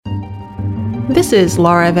This is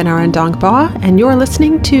Laura Van Arendonk-Baugh, and you're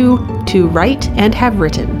listening to Write and Have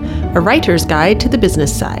Written, a writer's guide to the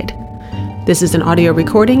business side. This is an audio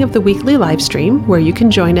recording of the weekly live stream where you can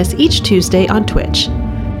join us each Tuesday on Twitch.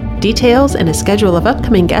 Details and a schedule of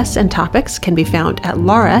upcoming guests and topics can be found at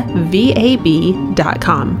lauravab.com.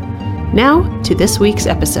 Now to this week's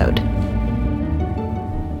episode.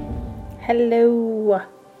 Hello.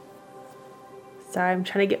 Sorry, I'm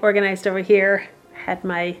trying to get organized over here. Had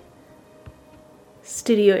my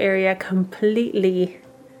studio area completely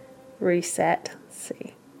reset. Let's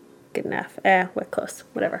see. Good enough. We're close.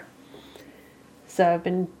 Whatever. So I've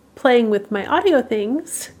been playing with my audio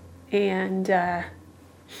things and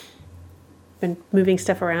been moving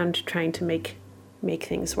stuff around trying to make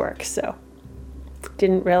things work. So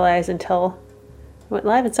didn't realize until I went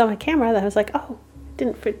live and saw my camera that I was like, oh,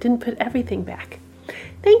 didn't put everything back.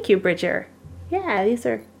 Thank you, Bridger. Yeah, these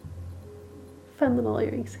are fun little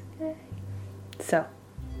earrings. Yay. So,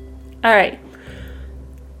 all right.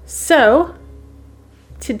 So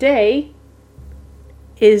today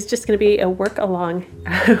is just going to be a work along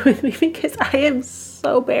with me because I am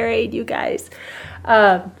so buried, you guys.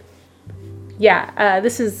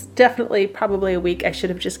 This is definitely probably a week I should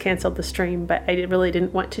have just canceled the stream, but I really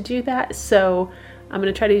didn't want to do that. So I'm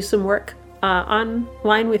going to try to do some work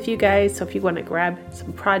online with you guys. So if you want to grab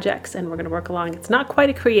some projects and we're going to work along, it's not quite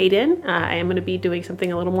a create in. I am going to be doing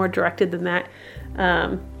something a little more directed than that.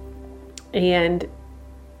 Hey,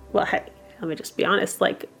 let me just be honest,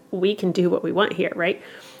 like we can do what we want here, right?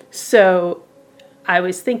 So I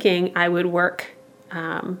was thinking I would work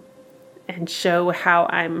and show how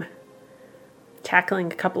I'm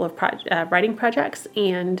tackling a couple of writing projects,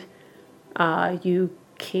 and you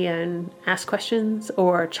can ask questions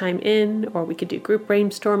or chime in, or we could do group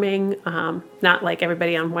brainstorming, not like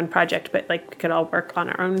everybody on one project, but like we could all work on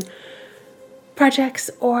our own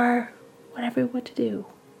projects or whatever we want to do.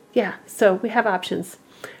 Yeah, so we have options.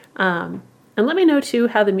 And let me know too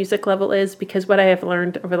how the music level is, because what I have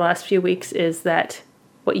learned over the last few weeks is that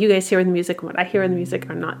what you guys hear in the music and what I hear in the music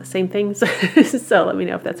are not the same things. So let me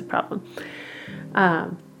know if that's a problem.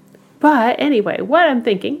 But anyway, what I'm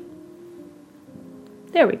thinking,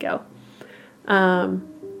 there we go. Can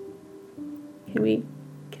we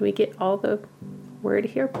get all the word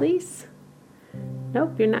here, please?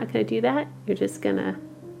 Nope, you're not going to do that. You're just going to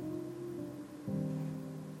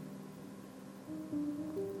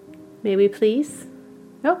maybe please.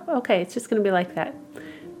 Nope, okay, it's just going to be like that.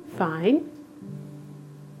 Fine.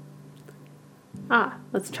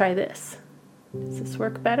 Let's try this. Does this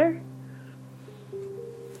work better?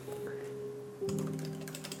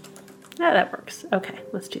 That works. Okay,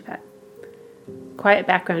 let's do that. Quiet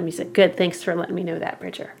background music. Good, thanks for letting me know that,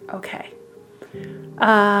 Bridger. Okay.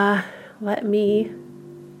 Let me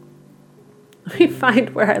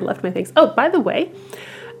find where I left my things. Oh, by the way,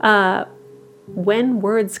 When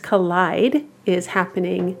Words Collide is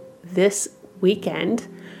happening this weekend.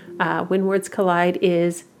 When Words Collide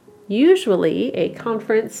is usually a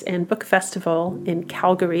conference and book festival in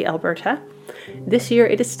Calgary, Alberta. This year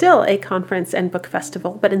it is still a conference and book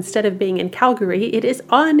festival, but instead of being in Calgary, it is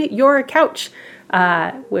on your couch,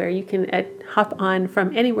 where you can hop on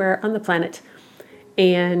from anywhere on the planet.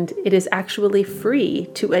 And it is actually free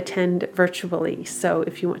to attend virtually. So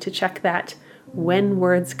if you want to check that, When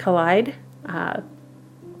Words Collide,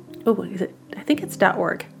 is it? I think it's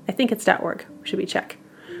 .org. Should we check?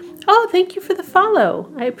 Oh, thank you for the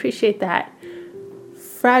follow. I appreciate that.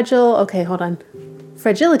 Okay, hold on.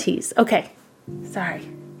 Fragilities. Okay. Sorry.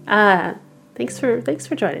 Thanks for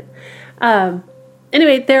joining.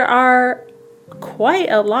 Anyway, there are quite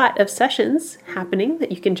a lot of sessions happening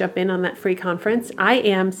that you can jump in on that free conference. I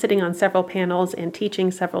am sitting on several panels and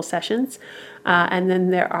teaching several sessions. And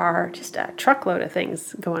then there are just a truckload of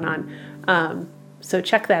things going on. So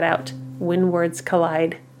check that out. When Words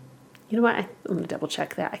Collide. You know what? I'm going to double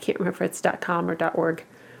check that. I can't remember if it's .com or .org.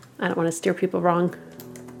 I don't want to steer people wrong.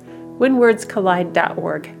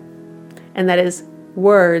 whenwordscollide.org. And that is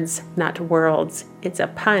words, not worlds. It's a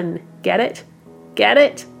pun. Get it? Get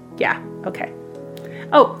it? Yeah. Okay.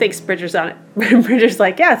 Oh, thanks. Bridger's on it. Bridger's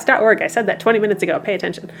like, yeah, it's .org. I said that 20 minutes ago. Pay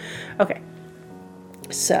attention. Okay.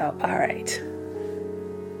 So, all right.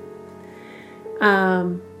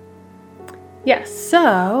 Yeah,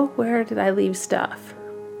 so where did I leave stuff?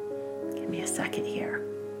 Give me a second here.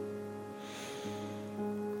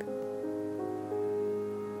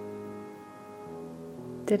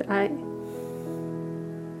 Did I?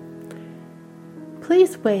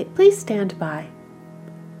 Please wait. Please stand by.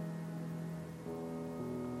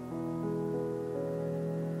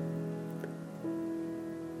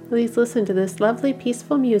 Please listen to this lovely,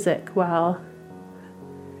 peaceful music while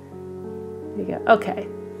we go. Okay.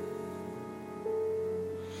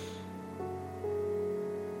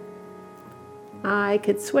 I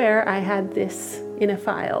could swear I had this in a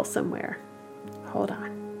file somewhere. Hold on.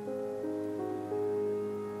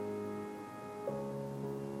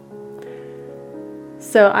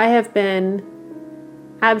 So I have been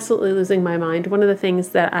absolutely losing my mind. One of the things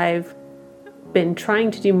that I've been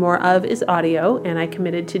trying to do more of is audio, and I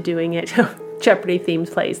committed to doing it. Jeopardy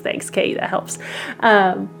themed plays. Thanks, Kate. That helps.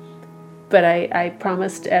 But I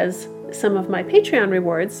promised, as some of my Patreon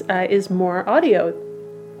rewards, is more audio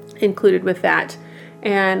included with that.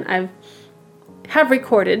 And I have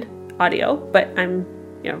recorded audio, but I'm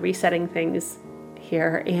resetting things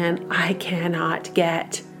here, and I cannot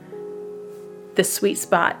get the sweet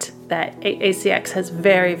spot that ACX has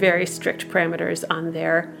very, very strict parameters on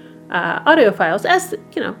their audio files. As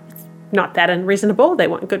it's not that unreasonable. They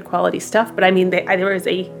want good quality stuff, but I mean, there is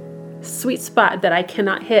a sweet spot that I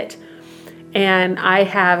cannot hit. And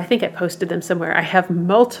I think I posted them somewhere. I have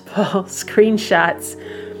multiple screenshots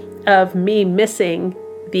of me missing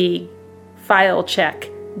the file check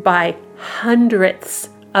by hundredths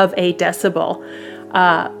of a decibel.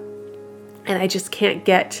 And I just can't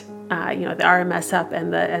get, the RMS up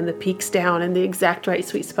and the peaks down and the exact right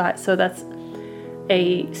sweet spot. So that's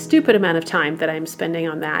a stupid amount of time that I'm spending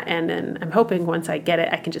on that. And then I'm hoping once I get it,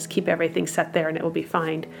 I can just keep everything set there and it will be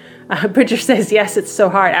fine. Bridger says, yes, it's so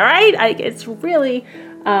hard. All right. It's really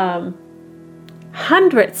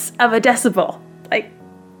hundredths of a decibel.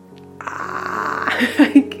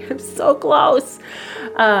 I'm so close.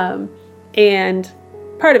 And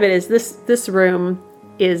part of it is this room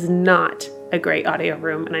is not a great audio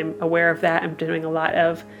room, and I'm aware of that. I'm doing a lot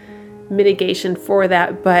of mitigation for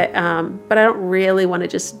that, but I don't really want to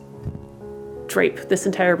just drape this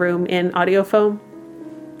entire room in audio foam.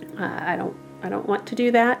 I don't want to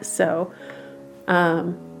do that. So,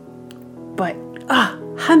 but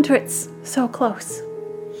hundredths, so close.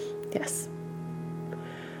 Yes.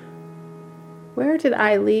 Where did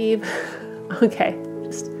I leave? Okay,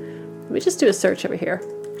 let me just do a search over here.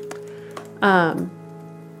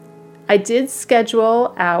 I did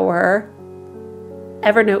schedule our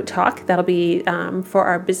Evernote talk. That'll be for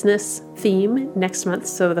our business theme next month.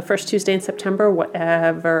 So the first Tuesday in September,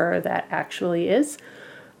 whatever that actually is.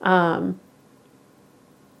 And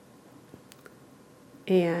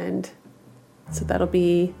so that'll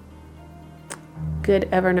be good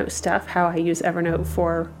Evernote stuff, how I use Evernote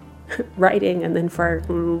for writing and then for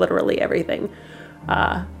literally everything.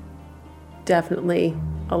 Definitely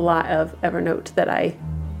a lot of Evernote that I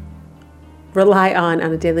rely on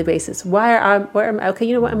a daily basis. Okay,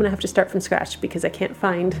 you know what? I'm going to have to start from scratch because I can't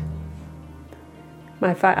find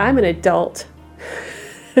my file. I'm an adult.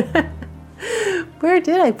 Where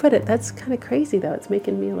did I put it? That's kind of crazy though. It's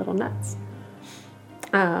making me a little nuts.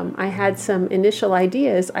 I had some initial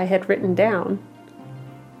ideas I had written down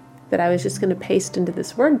that I was just going to paste into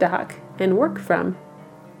this Word doc and work from.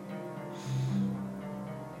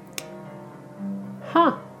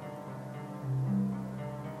 Huh.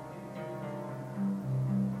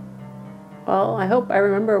 Well, I hope I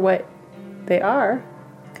remember what they are,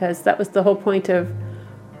 because that was the whole point of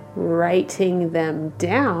writing them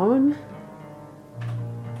down.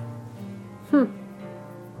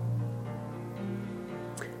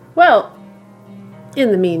 Well,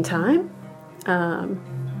 in the meantime,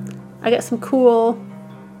 I got some cool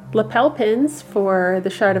lapel pins for the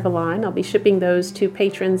Shard of Elan. I'll be shipping those to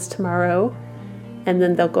patrons tomorrow, and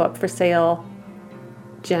then they'll go up for sale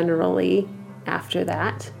generally after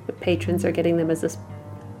that. But patrons are getting them as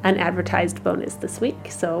an advertised bonus this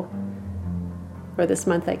week, so for this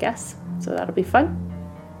month, I guess. So that'll be fun.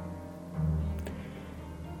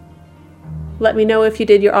 Let me know if you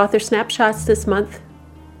did your author snapshots this month.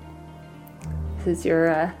 This is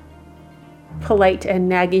your polite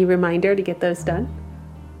and naggy reminder to get those done.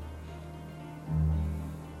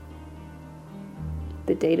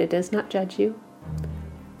 The data does not judge you.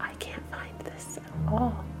 I can't find this at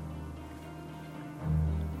all.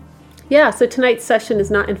 Yeah, so tonight's session is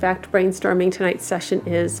not in fact brainstorming. Tonight's session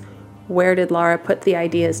is where did Laura put the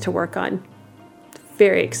ideas to work on?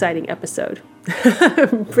 Very exciting episode.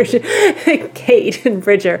 Kate and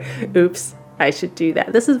Bridger. Oops, I should do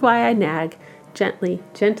that. This is why I nag. Gently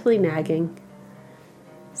nagging.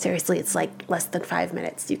 Seriously, it's like less than 5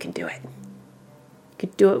 minutes. You can do it. You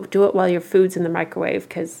could do it while your food's in the microwave,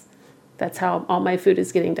 because that's how all my food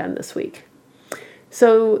is getting done this week.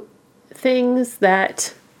 So things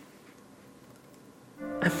that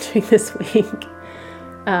I'm doing this week.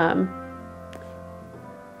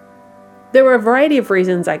 There were a variety of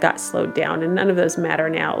reasons I got slowed down, and none of those matter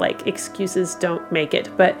now. Like, excuses don't make it.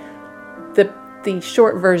 But the the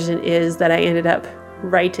short version is that I ended up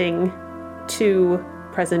writing 2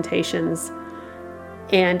 presentations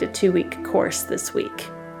and a 2-week course this week.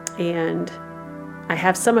 And I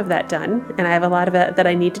have some of that done, and I have a lot of it that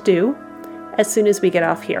I need to do as soon as we get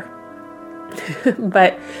off here.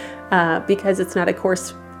 But because it's not a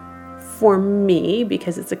course for me,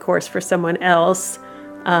 because it's a course for someone else,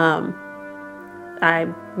 I'm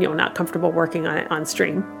not comfortable working on it on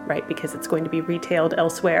stream, right? Because it's going to be retailed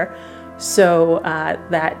elsewhere. So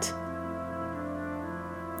that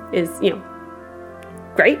is,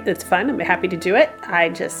 great. It's fun. I'm happy to do it. I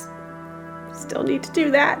just still need to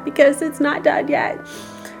do that because it's not done yet.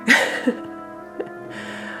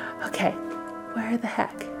 Okay, where the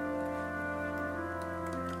heck?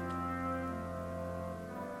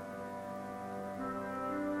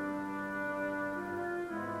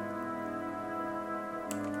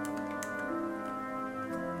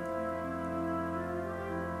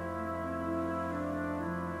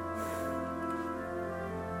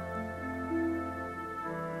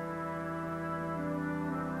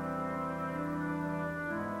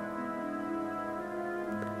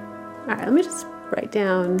 All right, let me just write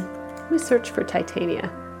down, let me search for Titania.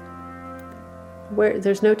 Where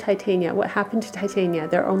there's no Titania. What happened to Titania?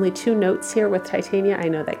 There are only 2 notes here with Titania. I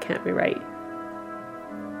know that can't be right.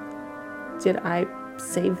 Did I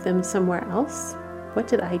save them somewhere else? What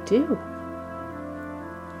did I do?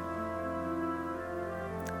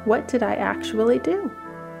 What did I actually do?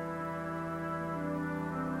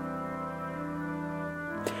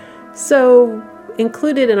 So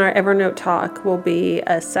included in our Evernote talk will be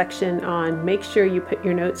a section on make sure you put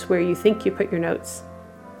your notes where you think you put your notes.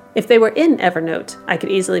 If they were in Evernote, I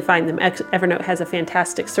could easily find them. Evernote has a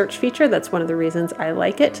fantastic search feature. That's one of the reasons I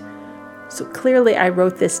like it. So clearly I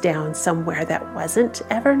wrote this down somewhere that wasn't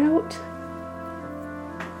Evernote.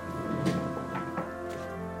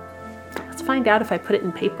 Let's find out if I put it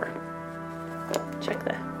in paper. Check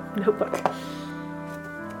the notebook.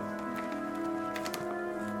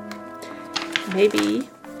 Maybe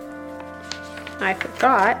I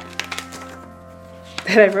forgot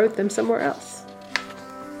that I wrote them somewhere else.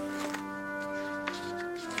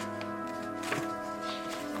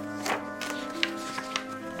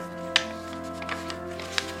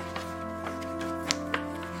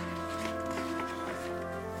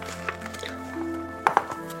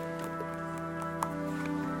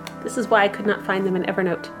 This is why I could not find them in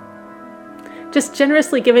Evernote. Just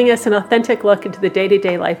generously giving us an authentic look into the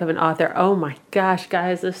day-to-day life of an author. Oh my gosh,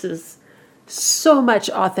 guys, this is so much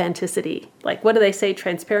authenticity. Like, what do they say?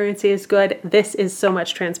 Transparency is good. This is so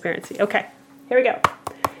much transparency. Okay, here we go.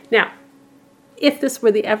 Now, if this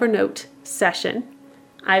were the Evernote session,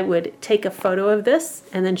 I would take a photo of this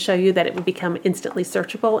and then show you that it would become instantly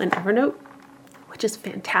searchable in Evernote, which is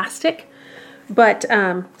fantastic. But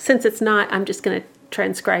since it's not, I'm just going to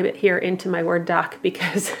transcribe it here into my Word doc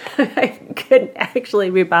because I couldn't actually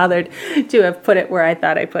be bothered to have put it where I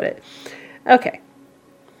thought I put it. Okay.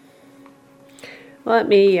 Let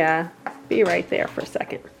me be right there for a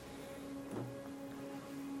second.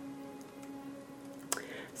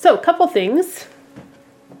 So a couple things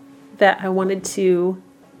that I wanted to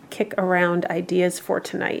kick around ideas for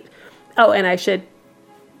tonight. Oh, and I should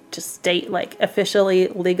just state, like, officially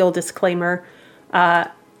legal disclaimer,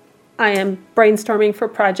 I am brainstorming for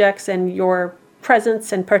projects, and your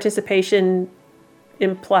presence and participation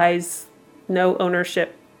implies no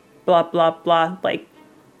ownership, blah, blah, blah. Like,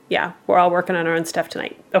 yeah, we're all working on our own stuff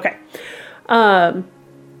tonight. Okay.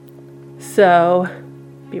 So,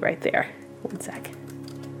 be right there. One sec.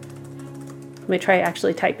 Let me try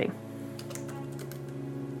actually typing.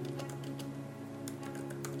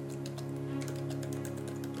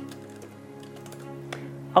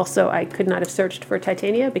 Also, I could not have searched for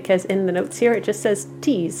Titania because in the notes here it just says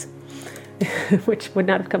tease, which would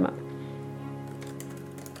not have come up.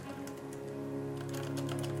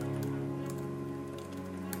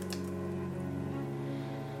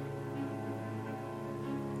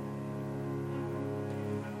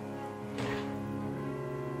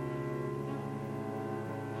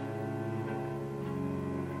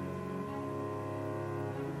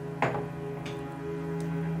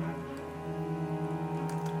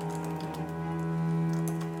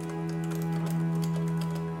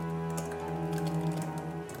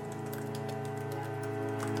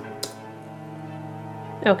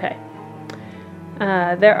 Okay.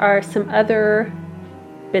 There are some other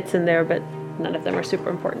bits in there, but none of them are super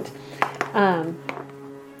important.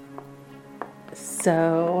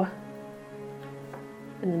 So,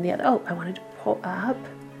 and then the other, I wanted to pull up.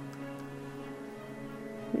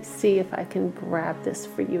 Let me see if I can grab this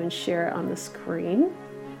for you and share it on the screen.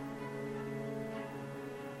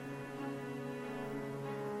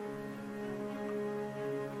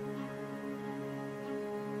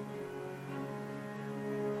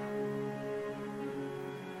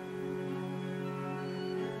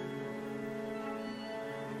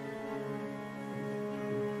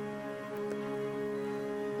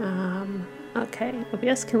 Okay,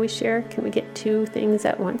 OBS, can we share? Can we get 2 things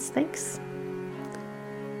at once? Thanks.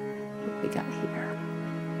 What we got here?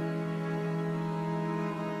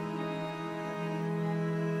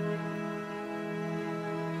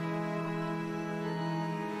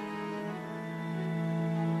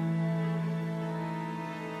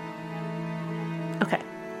 Okay.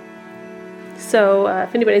 So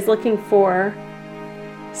if anybody's looking for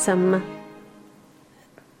some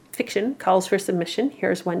fiction calls for submission,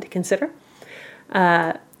 here's one to consider.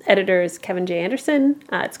 Editor is Kevin J. Anderson.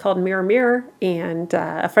 It's called Mirror Mirror, and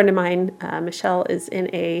a friend of mine, Michelle, is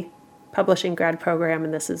in a publishing grad program,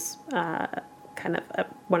 and this is kind of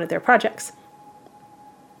one of their projects.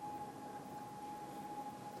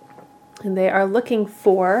 And they are looking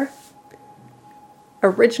for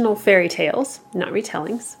original fairy tales, not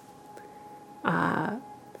retellings,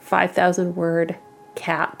 5,000 word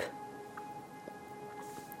cap,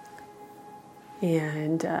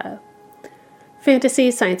 and fantasy,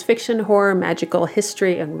 science fiction, horror, magical,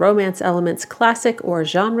 history, and romance elements, classic or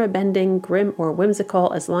genre-bending, grim or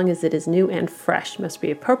whimsical, as long as it is new and fresh. Must be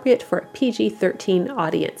appropriate for a PG-13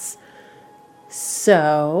 audience.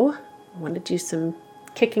 So, I want to do some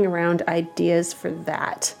kicking around ideas for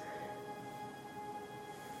that.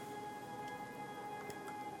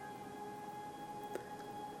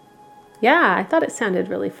 Yeah, I thought it sounded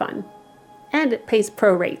really fun. And it pays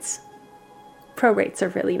pro rates. Pro rates are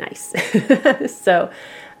really nice. So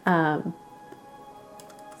I'm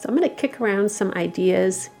going to kick around some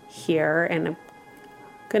ideas here, and I'm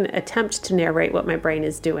going to attempt to narrate what my brain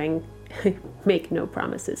is doing. Make no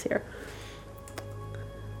promises here.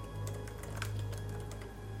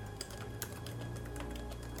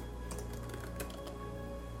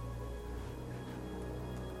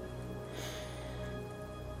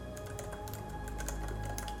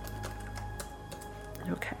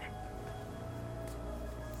 Okay.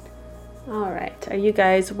 All right. Are you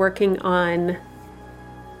guys working on,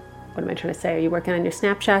 what am I trying to say? Are you working on your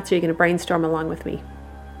snapshots, or are you going to brainstorm along with me?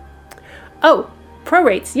 Oh,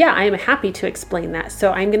 prorates. Yeah, I am happy to explain that.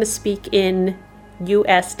 So I'm going to speak in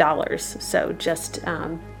US dollars. So just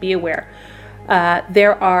be aware.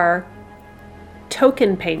 There are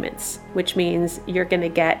token payments, which means you're going to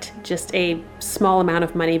get just a small amount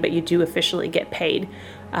of money, but you do officially get paid.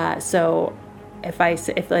 So if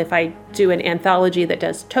I do an anthology that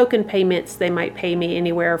does token payments, they might pay me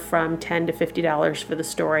anywhere from $10 to $50 for the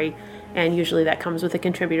story, and usually that comes with a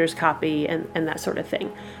contributor's copy and that sort of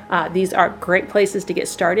thing. These are great places to get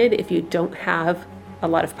started if you don't have a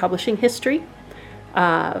lot of publishing history.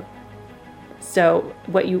 So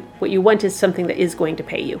what you want is something that is going to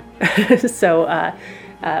pay you. So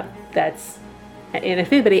that's, and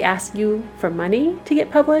if anybody asks you for money to get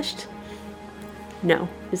published, no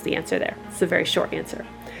is the answer there. It's a very short answer.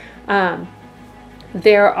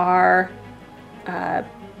 There are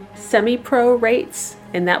semi-pro rates,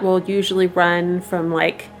 and that will usually run from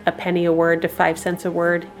like a penny a word to 5 cents a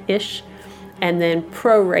word-ish. And then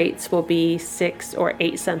pro rates will be 6 or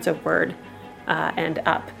 8 cents a word and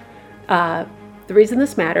up. The reason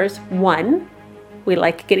this matters, 1, we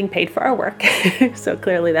like getting paid for our work. So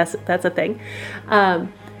clearly that's a thing.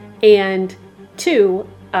 And 2,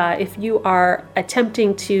 if you are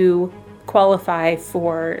attempting to qualify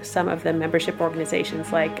for some of the membership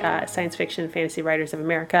organizations like Science Fiction Fantasy Writers of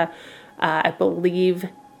America, I believe,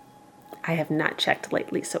 I have not checked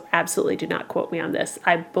lately, so absolutely do not quote me on this.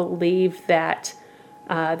 I believe that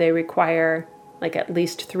they require like at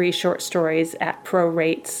least 3 short stories at pro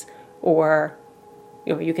rates, or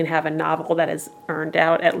you can have a novel that has earned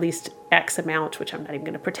out at least X amount, which I'm not even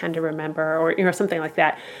going to pretend to remember, or something like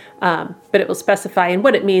that. But it will specify, and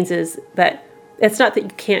what it means is that it's not that you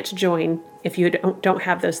can't join if you don't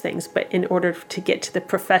have those things, but in order to get to the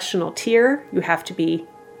professional tier, you have to be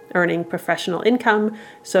earning professional income.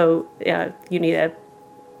 So you need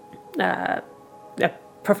a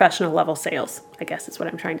professional level sales, I guess is what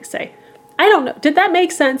I'm trying to say. I don't know. Did that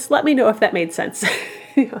make sense? Let me know if that made sense.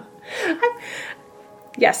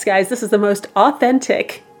 Yes, guys, this is the most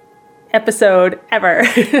authentic episode ever.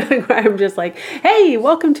 I'm just like, hey,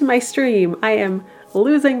 welcome to my stream. I am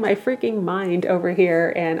losing my freaking mind over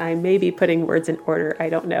here, and I may be putting words in order. I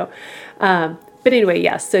don't know. But anyway,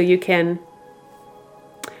 yes, so you can...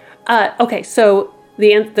 okay, so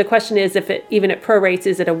the question is, if it, even at prorates,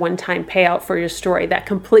 is it a one-time payout for your story? That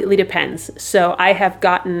completely depends. So I have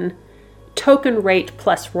gotten token rate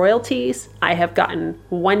plus royalties. I have gotten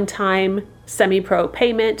one-time semi-pro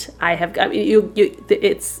payment. I have got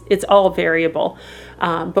it's all variable.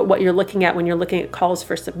 But what you're looking at when you're looking at calls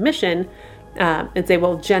for submission, is they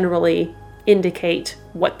will generally indicate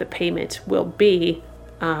what the payment will be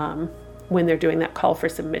when they're doing that call for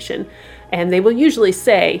submission. And they will usually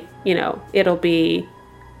say, it'll be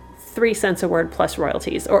 3 cents a word plus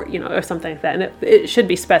royalties, or or something like that, and it should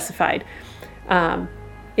be specified.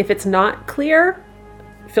 If it's not clear,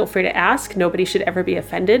 feel free to ask. Nobody should ever be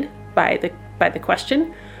offended by the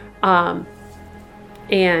question. And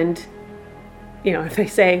if they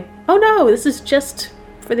say, "Oh no, this is just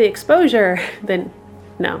for the exposure," then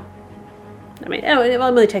no. Let me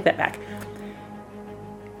take that back.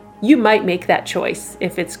 You might make that choice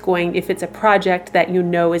if it's a project that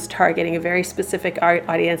is targeting a very specific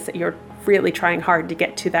audience, that you're really trying hard to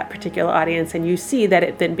get to that particular audience, and you see that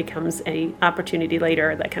it then becomes an opportunity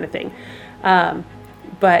later, that kind of thing.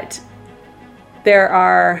 But there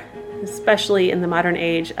are, especially in the modern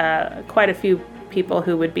age, quite a few people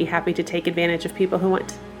who would be happy to take advantage of people who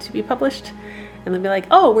want to be published. And they'll be like,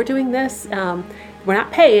 "Oh, we're doing this. We're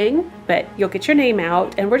not paying, but you'll get your name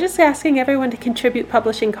out, and we're just asking everyone to contribute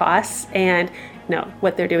publishing costs." And no,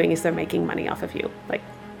 what they're doing is they're making money off of you. Like,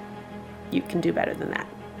 you can do better than that.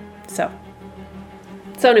 So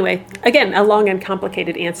anyway, again, a long and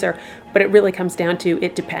complicated answer, but it really comes down to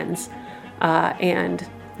it depends. And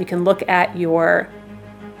you can look at your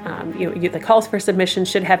the calls for submission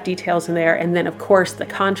should have details in there, and then of course the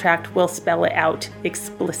contract will spell it out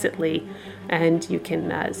explicitly, and you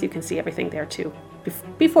can see everything there too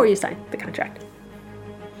before you sign the contract.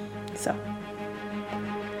 So,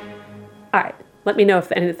 all right, let me know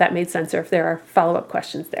if that made sense, or if there are follow-up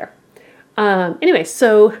questions there. Anyway,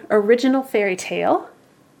 so original fairy tale,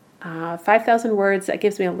 5,000 words. That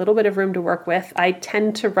gives me a little bit of room to work with. I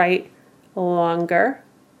tend to write longer.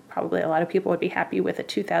 Probably a lot of people would be happy with a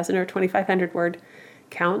 2,000 or 2,500 word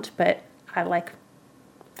count, but I like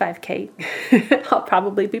 5K. I'll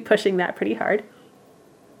probably be pushing that pretty hard.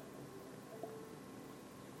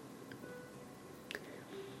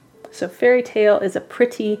 So fairy tale is a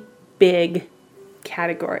pretty big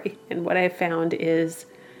category, and what I've found is,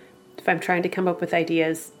 if I'm trying to come up with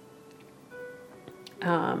ideas,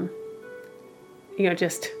 I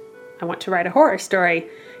want to write a horror story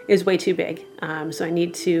is way too big. So I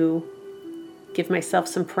need to give myself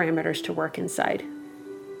some parameters to work inside.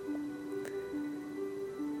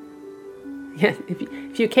 Yeah,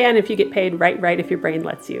 if you get paid, write if your brain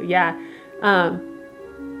lets you. Yeah.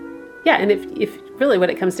 Yeah, and if really what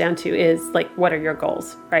it comes down to is, like, what are your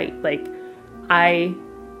goals, right? Like, I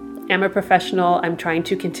am a professional. I'm trying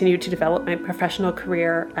to continue to develop my professional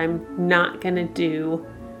career. I'm not going to do,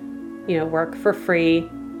 work for free.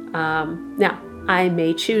 Now, I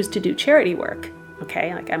may choose to do charity work,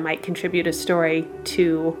 okay? Like, I might contribute a story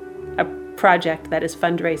to a project that is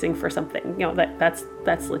fundraising for something.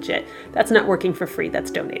 That's legit. That's not working for free. That's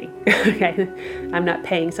donating, okay? I'm not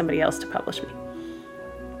paying somebody else to publish me.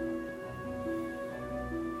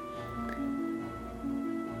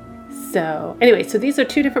 So anyway, so these are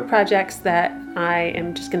two different projects that I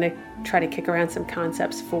am just going to try to kick around some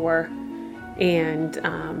concepts for. And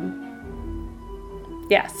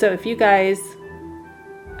yeah, so if you guys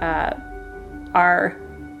are,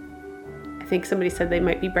 I think somebody said they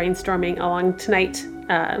might be brainstorming along tonight,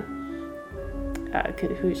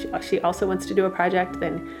 she also wants to do a project,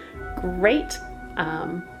 then great.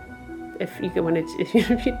 If you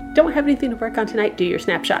don't have anything to work on tonight, do your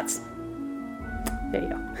snapshots. There you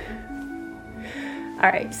go. All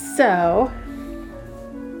right, so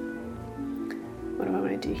what do I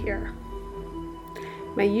want to do here?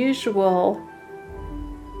 My usual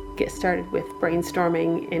get started with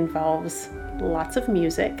brainstorming involves lots of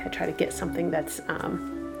music. I try to get something that's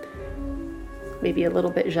maybe a little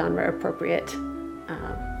bit genre appropriate.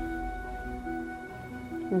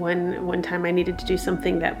 One time I needed to do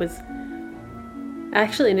something that was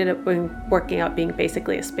actually ended up working out being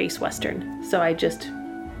basically a space western. So I just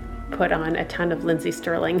put on a ton of Lindsey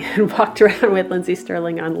Stirling and walked around with Lindsey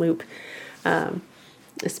Stirling on loop.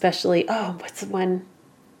 Especially, what's the one?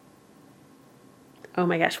 Oh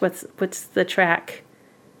my gosh, what's the track?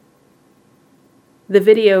 The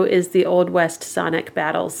video is the Old West Sonic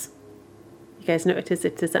battles. You guys know, does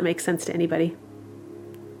that make sense to anybody?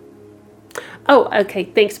 Oh, okay,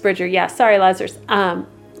 thanks, Bridger. Yeah, sorry, Lazarus.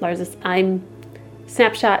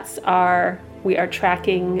 Snapshots we are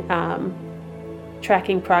tracking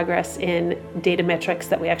progress in data metrics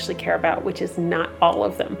that we actually care about, which is not all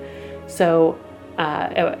of them. So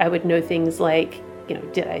I would know things like,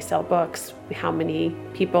 did I sell books? How many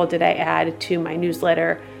people did I add to my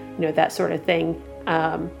newsletter? That sort of thing.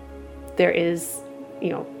 There is,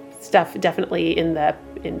 stuff definitely in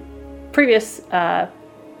previous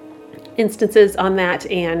instances on that,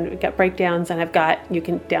 and we've got breakdowns, and you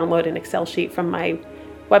can download an Excel sheet from my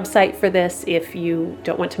website for this if you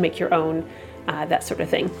don't want to make your own. that sort of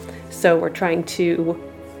thing. So we're trying to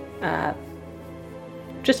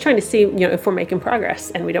just trying to see, if we're making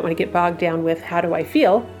progress, and we don't want to get bogged down with how do I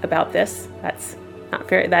feel about this. That's not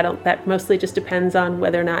fair. That mostly just depends on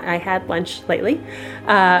whether or not I had lunch lately,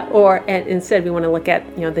 and instead we want to look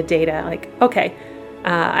at the data. Like, okay,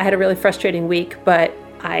 I had a really frustrating week, but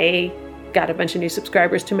I got a bunch of new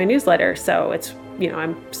subscribers to my newsletter, so it's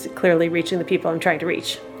I'm clearly reaching the people I'm trying to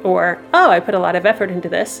reach. Or, oh, I put a lot of effort into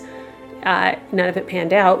this. None of it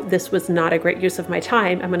panned out. This was not a great use of my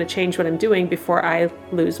time. I'm going to change what I'm doing before I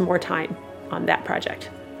lose more time on that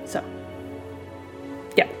project. So,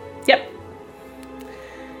 yep.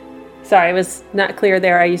 Sorry, I was not clear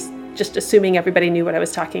there. I was just assuming everybody knew what I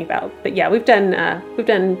was talking about. But yeah, we've done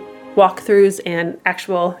walkthroughs and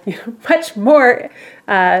actual, much more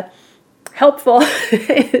helpful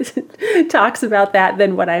talks about that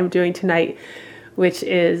than what I'm doing tonight, which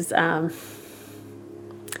is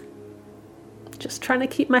just trying to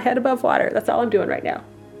keep my head above water. That's all I'm doing right now.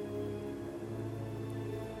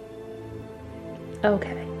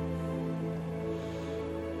 Okay.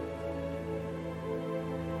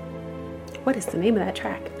 What is the name of that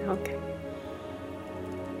track? Okay.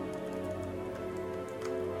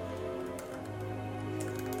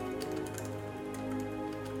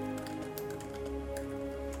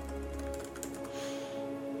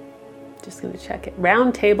 Just going to check it.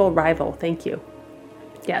 Roundtable Rival. Thank you.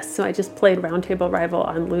 Yes, so I just played Roundtable Rival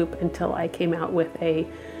on loop until I came out with a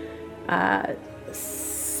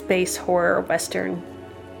space horror western,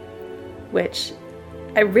 which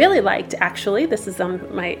I really liked. Actually, this is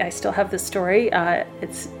I still have the story.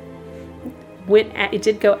 It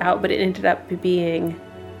did go out, but it ended up being,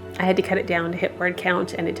 I had to cut it down to hit word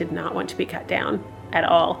count, and it did not want to be cut down at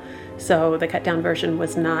all. So the cut down version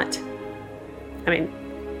was not. Okay.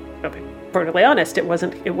 Brutally honest, it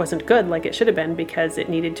wasn't good like it should have been, because it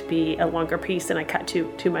needed to be a longer piece, and I cut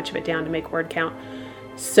too much of it down to make word count.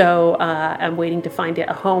 So I'm waiting to find it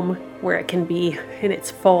a home where it can be in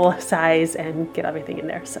its full size and get everything in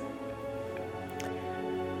there. So,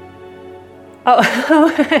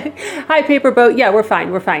 hi Paper Boat. Yeah, we're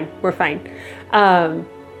fine.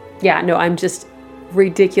 Yeah, no, I'm just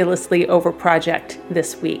ridiculously over project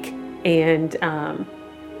this week, and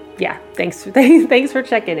yeah, thanks for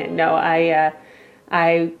checking in. No, I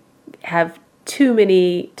have too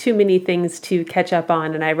many things to catch up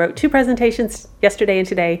on, and I wrote 2 presentations yesterday and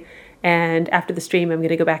today, and after the stream I'm going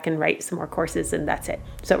to go back and write some more courses, and that's it.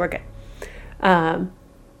 So we're good.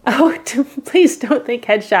 Please don't think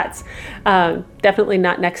headshots. Definitely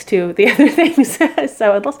not next to the other things.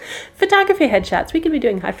 So unless photography headshots, we could be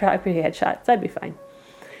doing photography headshots. That'd be fine.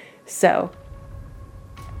 So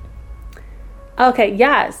okay,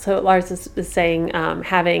 yeah. So Lars is saying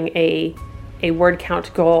having a word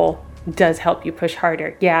count goal does help you push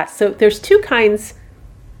harder. Yeah. So there's two kinds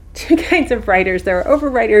of writers. There are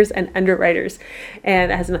overwriters and underwriters,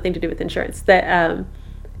 and it has nothing to do with insurance. That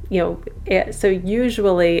so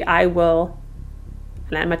usually I will,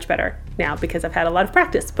 and I'm much better now because I've had a lot of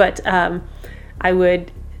practice. But I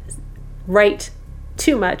would write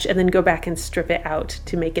too much and then go back and strip it out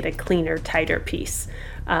to make it a cleaner, tighter piece.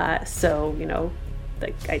 So,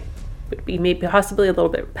 like I would be maybe possibly a little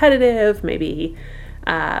bit repetitive, maybe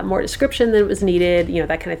more description than was needed,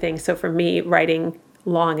 that kind of thing. So for me, writing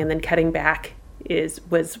long and then cutting back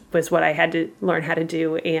was what I had to learn how to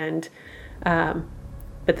do. And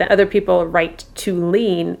but then other people write too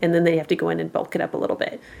lean, and then they have to go in and bulk it up a little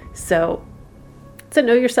bit. So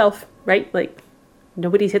know yourself, right? Like,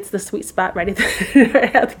 nobody hits the sweet spot right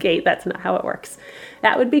out the gate. That's not how it works.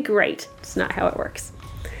 That would be great. It's not how it works.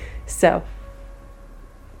 So,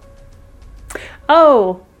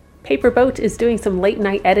 Paper Boat is doing some late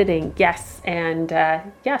night editing. Yes. And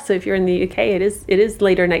so if you're in the UK, it is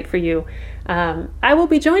later night for you. I will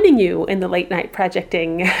be joining you in the late night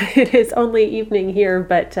projecting. It is only evening here,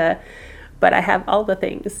 but I have all the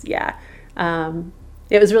things. Yeah.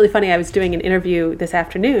 It was really funny. I was doing an interview this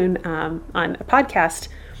afternoon on a podcast,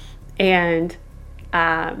 and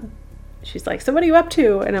she's like, "So what are you up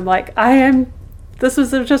to?" And I'm like, this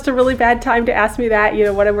was just a really bad time to ask me that,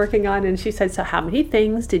 what I'm working on. And she said, "So how many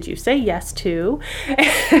things did you say yes to?"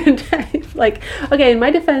 And I'm like, okay, in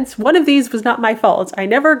my defense, one of these was not my fault. I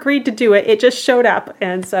never agreed to do it. It just showed up.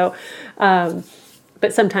 And so,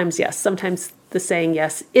 but sometimes, yes, sometimes the saying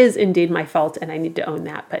yes is indeed my fault, and I need to own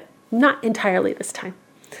that, but not entirely this time.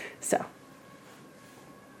 So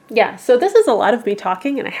yeah, so this is a lot of me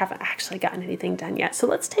talking, and I haven't actually gotten anything done yet. So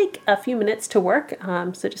let's take a few minutes to work.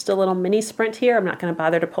 So just a little mini sprint here. I'm not going to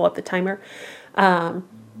bother to pull up the timer.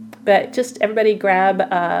 But just everybody grab,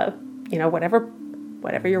 whatever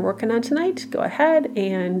whatever you're working on tonight, go ahead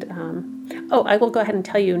and, I will go ahead and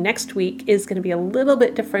tell you next week is going to be a little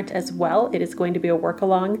bit different as well. It is going to be a work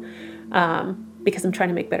along because I'm trying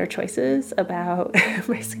to make better choices about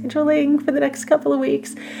my scheduling for the next couple of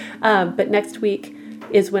weeks. But next week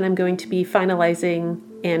is when I'm going to be finalizing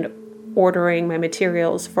and ordering my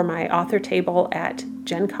materials for my author table at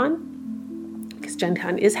Gen Con, because Gen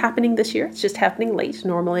Con is happening this year. It's just happening late.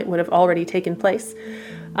 Normally it would have already taken place.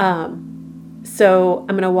 So I'm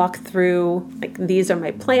going to walk through, like, these are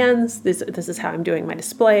my plans. This is how I'm doing my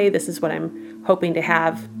display. This is what I'm hoping to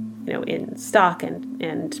have, in stock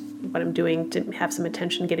and what I'm doing to have some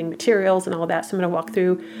attention getting materials and all of that. So I'm going to walk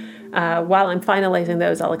through, while I'm finalizing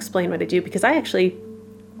those, I'll explain what I do, because I actually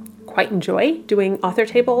quite enjoy doing author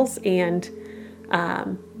tables. And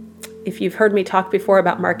if you've heard me talk before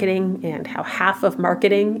about marketing and how half of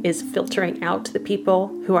marketing is filtering out the people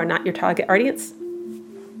who are not your target audience,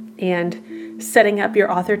 and setting up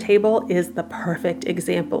your author table is the perfect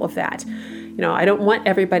example of that. I don't want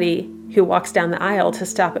everybody who walks down the aisle to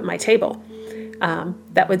stop at my table.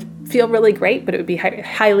 That would feel really great, but it would be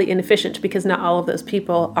highly inefficient because not all of those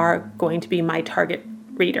people are going to be my target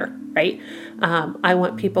reader, right? I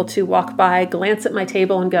want people to walk by, glance at my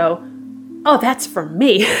table and go, oh, that's for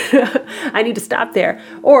me. I need to stop there.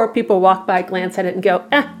 Or people walk by, glance at it and go,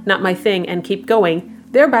 not my thing, and keep going,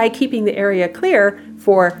 thereby keeping the area clear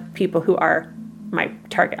for people who are my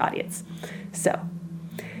target audience. So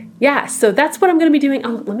that's what I'm going to be doing.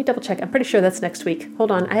 Oh, let me double check. I'm pretty sure that's next week.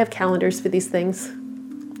 Hold on. I have calendars for these things.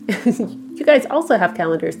 You guys also have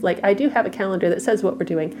calendars. Like, I do have a calendar that says what we're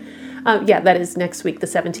doing. That is next week, the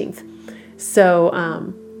 17th. So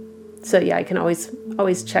I can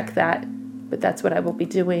always check that, but that's what I will be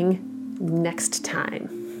doing next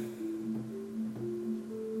time.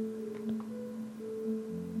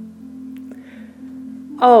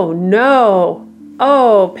 Oh no.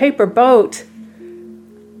 Oh, Paper Boat.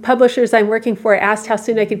 Publishers I'm working for asked how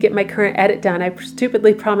soon I could get my current edit done. I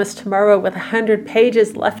stupidly promised tomorrow with 100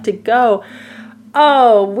 pages left to go.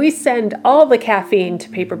 Oh, we send all the caffeine to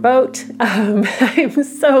Paper Boat. I'm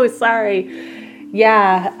so sorry.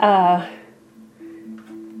 Yeah.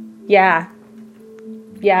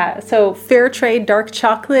 So Fair Trade dark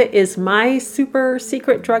chocolate is my super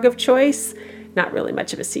secret drug of choice. Not really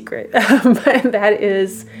much of a secret, but that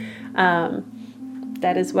is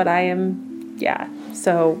what I am. Yeah.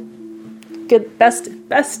 So good, best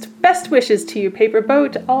wishes to you, Paper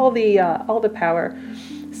Boat. All the power.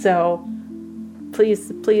 So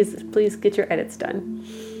please get your edits done.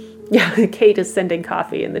 Yeah, Kate is sending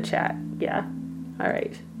coffee in the chat. Yeah. All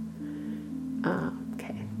right.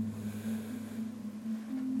 Okay.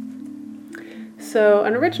 So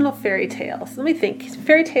an original fairy tale. So let me think.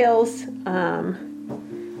 Fairy tales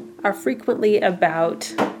are frequently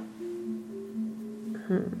about. Let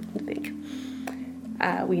me think.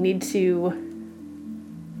 We need to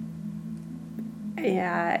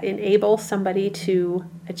enable somebody to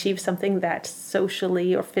achieve something that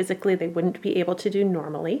socially or physically they wouldn't be able to do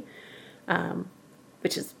normally,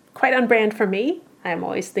 which is quite on brand for me. I'm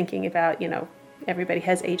always thinking about, everybody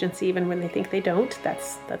has agency even when they think they don't.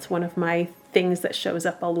 That's one of my things that shows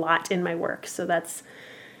up a lot in my work. So that's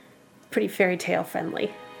pretty fairy tale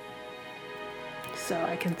friendly. So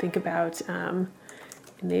I can think about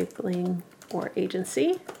enabling or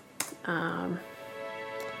agency.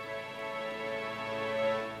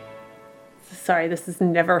 Sorry, this is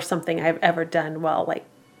never something I've ever done while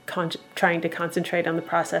trying to concentrate on the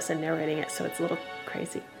process and narrating it, so it's a little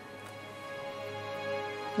crazy.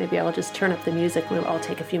 Maybe I'll just turn up the music and I'll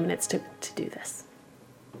take a few minutes to do this.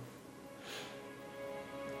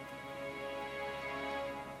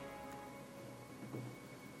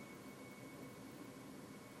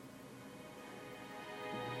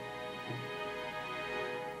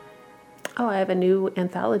 Oh, I have a new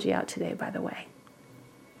anthology out today, by the way.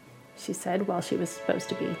 She said while she was supposed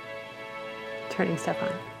to be turning stuff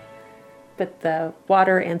on. But the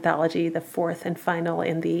Water anthology, the fourth and final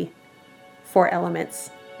in the 4 elements,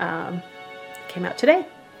 came out today.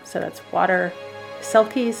 So that's water,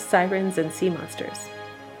 selkies, sirens, and sea monsters.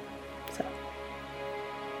 So.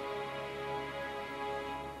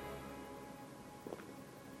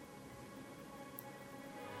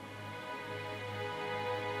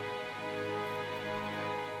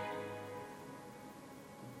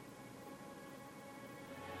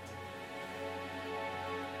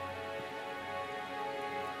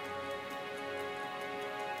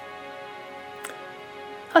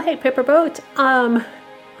 Okay, Paper Boat.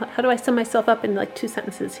 How do I sum myself up in 2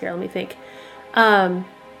 sentences here? Let me think.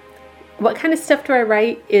 What kind of stuff do I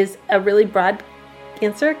write is a really broad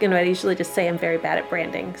answer, I usually just say I'm very bad at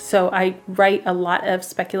branding. So I write a lot of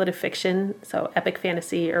speculative fiction, so epic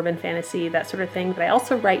fantasy, urban fantasy, that sort of thing. But I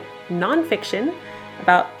also write nonfiction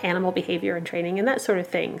about animal behavior and training and that sort of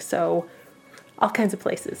thing. So all kinds of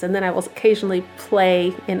places. And then I will occasionally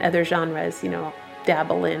play in other genres,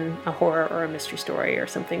 dabble in a horror or a mystery story or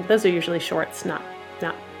something. Those are usually shorts, not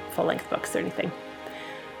full-length books or anything.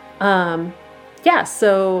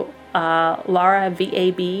 So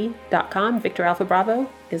LaraVAB.com, Victor Alpha Bravo,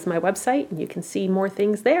 is my website, and you can see more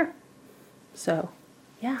things there. So,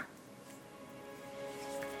 yeah.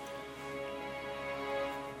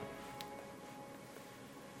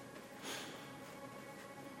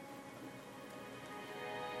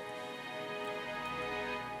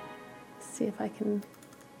 See if I can.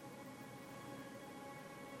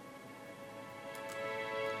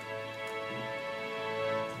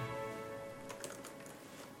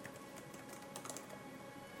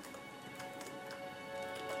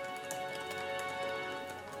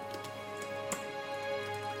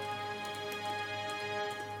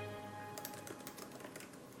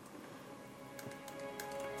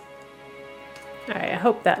 All right, I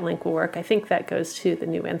hope that link will work. I think that goes to the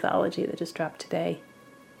new anthology that just dropped today.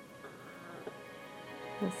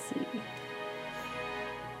 Let's see.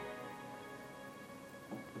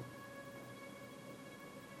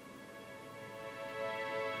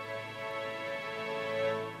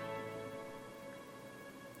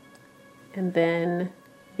 And then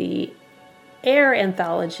the Air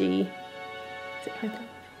anthology. Is it Air anthology?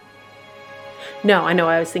 No, I know.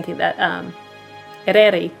 I was thinking that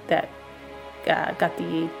Ereri, that got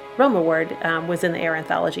the Rome Award, was in the Air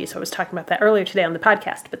anthology. So I was talking about that earlier today on the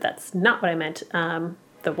podcast, but that's not what I meant.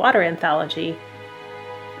 The Water anthology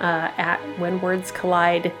at When Words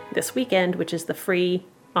Collide this weekend, which is the free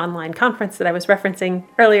online conference that I was referencing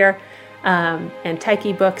earlier. And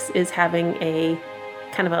Taiki Books is having a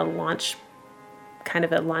launch, kind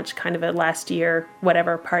of a last year,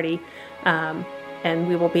 whatever party. And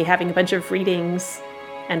we will be having a bunch of readings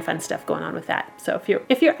and fun stuff going on with that. So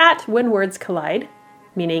if you're at When Words Collide,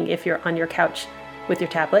 meaning if you're on your couch with your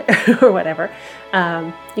tablet or whatever,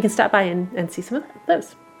 you can stop by and see some of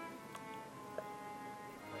those.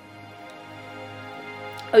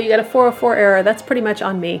 Oh, you got a 404 error. That's pretty much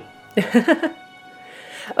on me.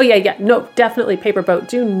 Oh, yeah. No, definitely Paper Boat.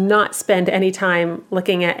 Do not spend any time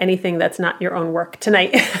looking at anything that's not your own work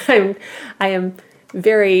tonight. I am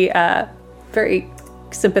very, very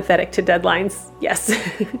sympathetic to deadlines. Yes.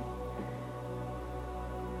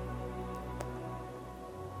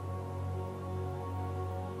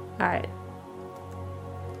 All right.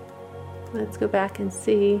 Let's go back and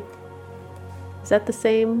see. Is that the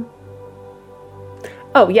same?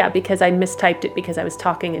 Oh, yeah, because I mistyped it because I was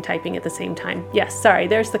talking and typing at the same time. Yes, sorry,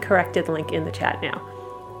 there's the corrected link in the chat now.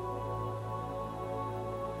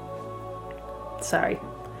 Sorry.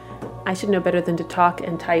 I should know better than to talk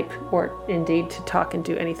and type, or indeed to talk and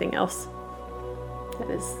do anything else.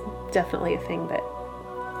 That is definitely a thing, but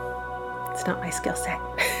it's not my skill set.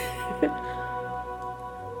 All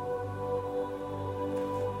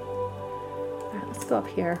right, let's go up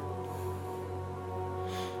here.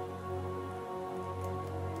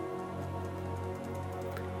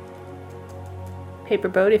 Paper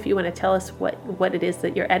Boat, if you want to tell us what it is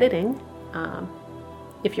that you're editing,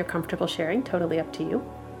 if you're comfortable sharing, totally up to you.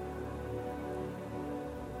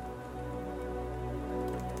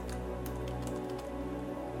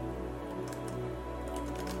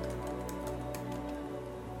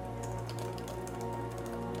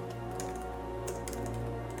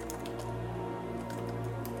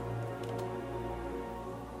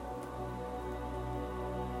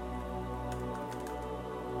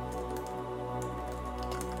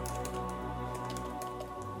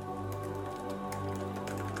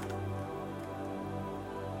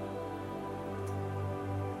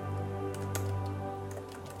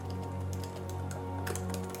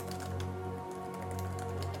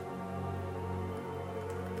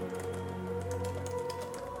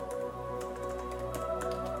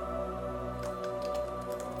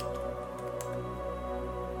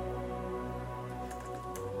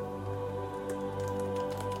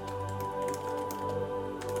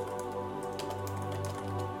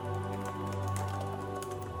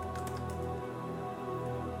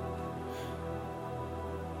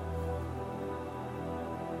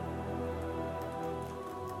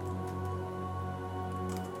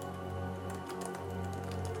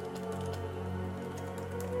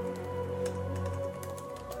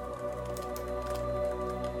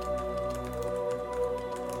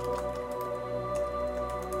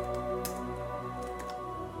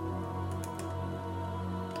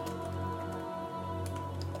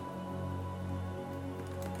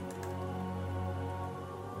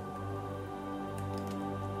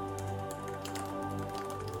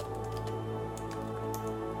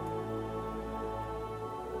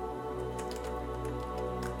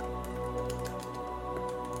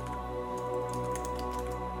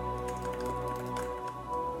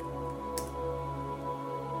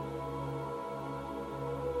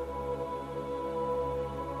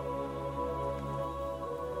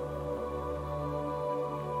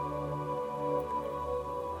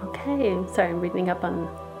 Okay, sorry, I'm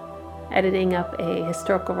editing up a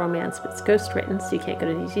historical romance, but it's ghostwritten, so you can't go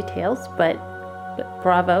to the details, but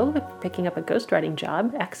bravo for picking up a ghostwriting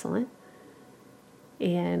job, excellent.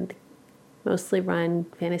 And mostly run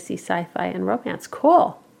fantasy, sci-fi, and romance,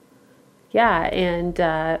 cool. Yeah, and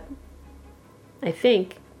I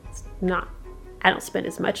think I don't spend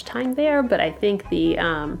as much time there, but I think the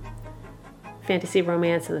fantasy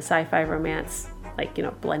romance and the sci-fi romance, like,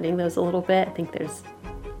 blending those a little bit, I think there's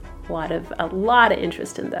a lot of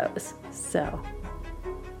interest in those. So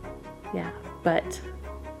yeah, but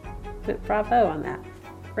bravo on that.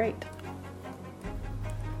 Great.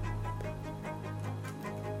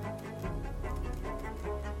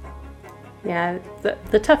 Yeah,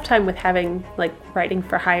 the tough time with having like writing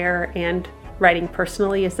for hire and writing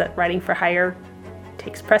personally is that writing for hire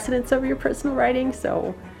takes precedence over your personal writing,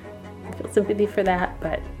 so I feel sympathy for that,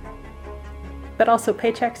 but also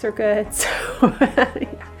paychecks are good, so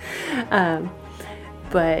yeah.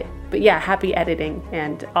 But yeah, happy editing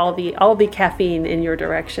and all the caffeine in your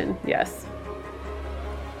direction. Yes.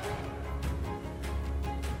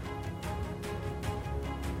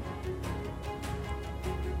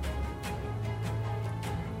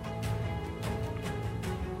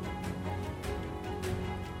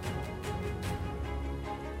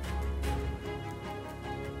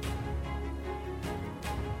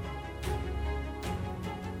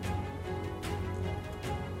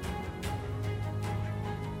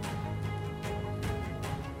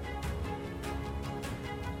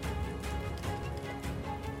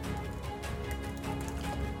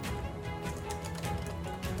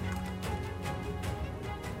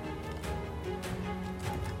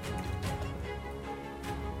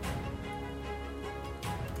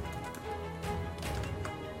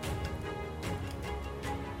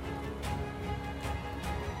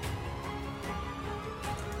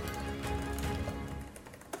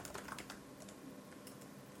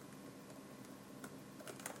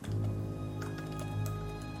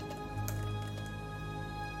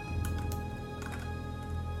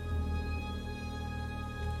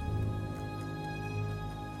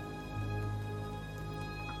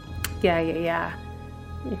 Yeah.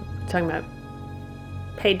 You're talking about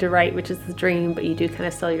paid to write, which is the dream, but you do kind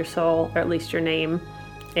of sell your soul, or at least your name,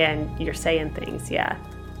 and you're saying things. Yeah.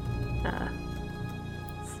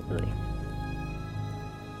 Absolutely.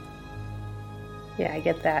 Yeah, I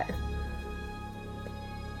get that.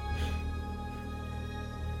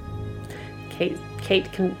 Kate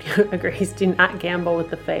agrees, do not gamble with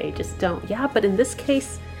the Fae. Just don't. Yeah, but in this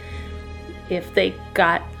case, if they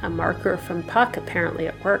got a marker from Puck, apparently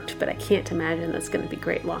it worked, but I can't imagine that's going to be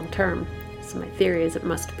great long term. So my theory is it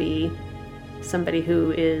must be somebody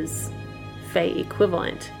who is Fae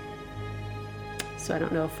equivalent. So I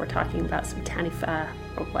don't know if we're talking about some Tanifa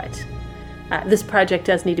or what. This project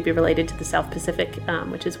does need to be related to the South Pacific,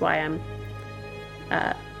 which is why I'm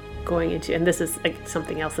going into, and this is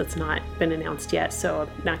something else that's not been announced yet, so I'm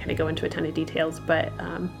not going to go into a ton of details, but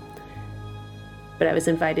I was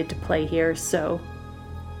invited to play here, so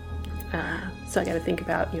I got to think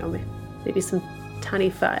about, maybe some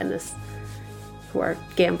Tanifa in this who are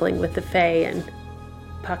gambling with the Fae, and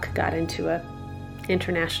Puck got into a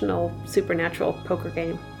international supernatural poker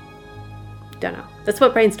game. Don't know. That's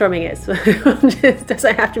what brainstorming is. It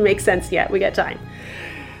doesn't have to make sense yet. We got time.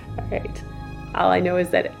 All right. All I know is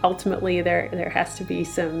that ultimately there has to be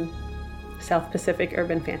some South Pacific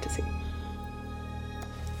urban fantasy.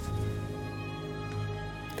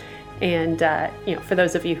 And, for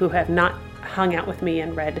those of you who have not hung out with me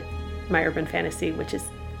and read my urban fantasy, which is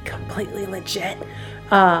completely legit,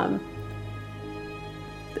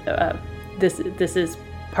 this is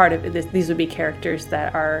part of this. These would be characters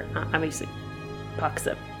that are obviously Puck's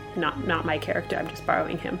not my character. I'm just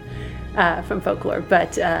borrowing him from folklore.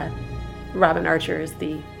 But Robin Archer is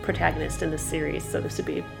the protagonist in this series, so this would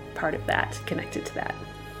be part of that, connected to that.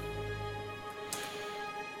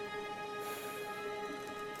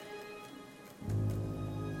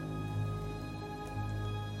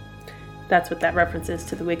 That's what that reference is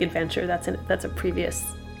to the Wig Adventure. That's a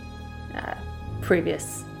previous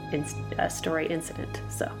story incident.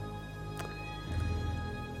 So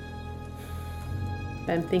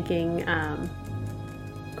I'm thinking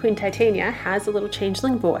Queen Titania has a little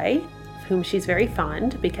changeling boy of whom she's very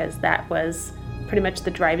fond, because that was pretty much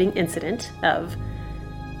the driving incident of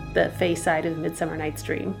the Fae side of Midsummer Night's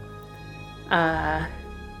Dream.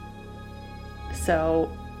 So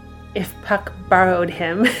if Puck borrowed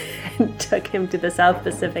him and took him to the South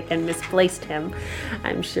Pacific and misplaced him,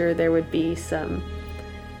 I'm sure there would be some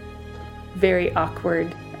very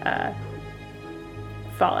awkward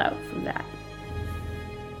fallout from that.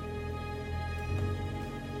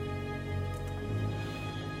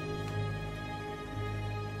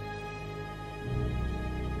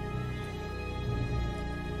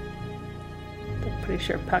 pretty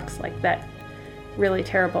sure Puck's like that really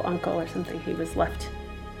terrible uncle or something. He was left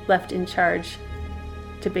in charge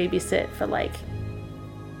to babysit for like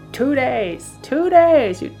 2 days. 2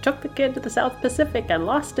 days! You took the kid to the South Pacific and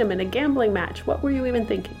lost him in a gambling match. What were you even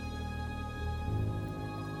thinking?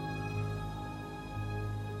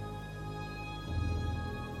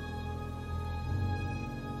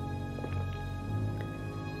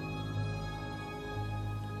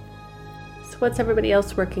 So what's everybody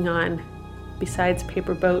else working on besides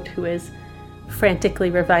Paperboat, who is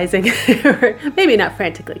frantically revising? Or maybe not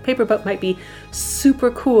frantically. Paperboat might be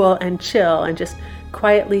super cool and chill and just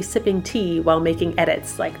quietly sipping tea while making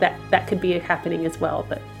edits. Like that could be happening as well.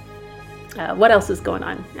 But what else is going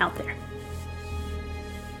on out there?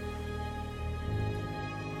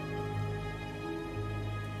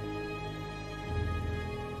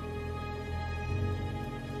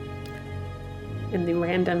 In the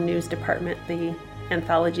random news department, the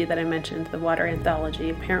anthology that I mentioned, the water anthology,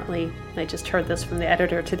 apparently, I just heard this from the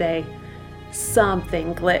editor today,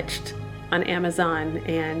 something glitched on Amazon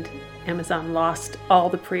and Amazon lost all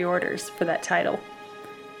the pre-orders for that title.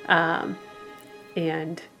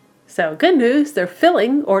 And so good news, they're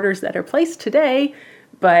filling orders that are placed today,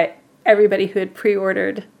 but everybody who had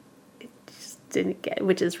pre-ordered just didn't get,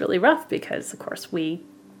 which is really rough because, of course, we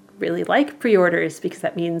really like pre-orders because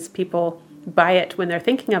that means people buy it when they're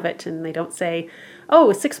thinking of it and they don't say,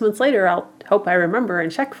 oh, 6 months later, I'll hope I remember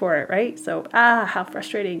and check for it, right? So, how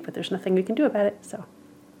frustrating, but there's nothing we can do about it, so.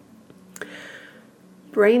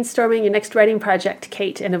 Brainstorming your next writing project,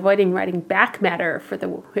 Kate, and avoiding writing back matter for the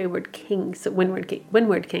Wayward King. So Windward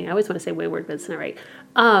King. I always want to say Wayward, but it's not right.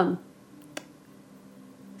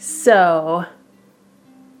 So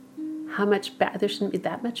how much there shouldn't be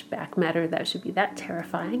that much back matter. That should be that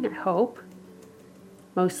terrifying, I hope.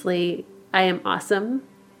 Mostly, I am awesome.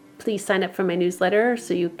 Please sign up for my newsletter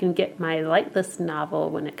so you can get my Lightless novel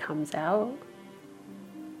when it comes out.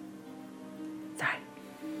 Sorry.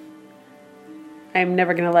 I'm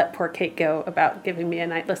never going to let poor Kate go about giving me a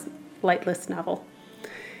Lightless novel.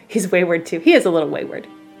 He's wayward too. He is a little wayward.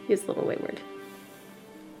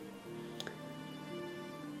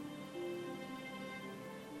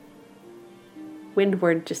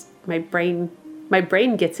 Windward, just my brain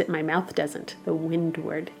gets it, my mouth doesn't. The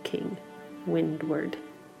Windward King. Windward.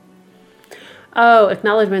 Oh,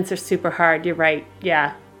 acknowledgements are super hard. You're right.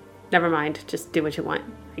 Yeah. Never mind. Just do what you want.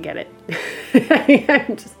 I get it.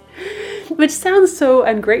 Which sounds so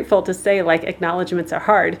ungrateful to say, like, acknowledgements are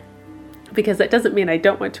hard, because that doesn't mean I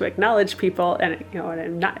don't want to acknowledge people, and and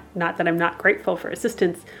I'm not that I'm not grateful for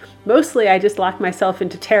assistance. Mostly, I just lock myself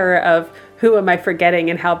into terror of who am I forgetting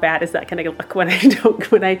and how bad is that going to look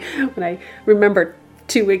when I remember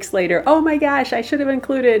 2 weeks later. Oh my gosh, I should have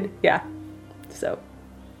included. Yeah. So,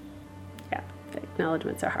 yeah,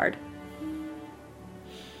 acknowledgements are hard.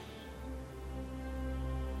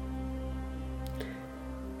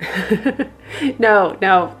 No,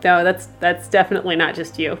 that's definitely not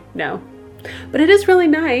just you. No. But it is really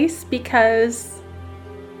nice because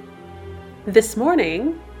this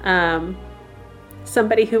morning,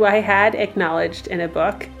 somebody who I had acknowledged in a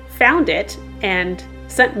book found it and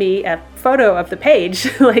sent me a photo of the page,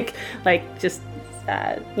 just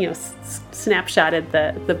snapshotted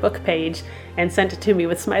the book page and sent it to me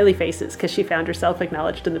with smiley faces because she found herself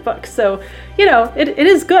acknowledged in the book. So, it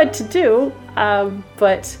is good to do,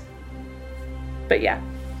 but yeah,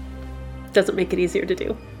 doesn't make it easier to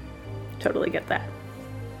do. Totally get that.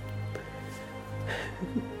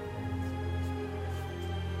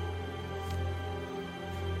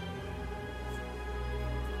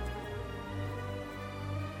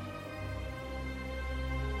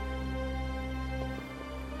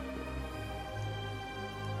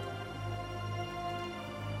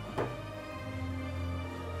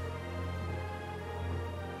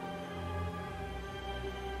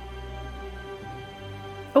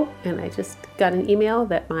 Oh, and I just got an email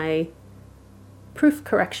that my proof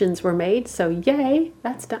corrections were made, so yay,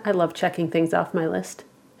 that's done. I love checking things off my list,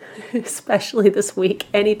 especially this week.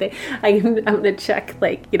 Anything. I'm going to check,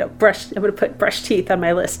 I'm going to put brush teeth on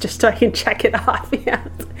my list just so I can check it off. Yeah.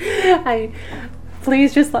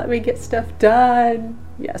 Please just let me get stuff done.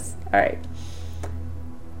 Yes. All right.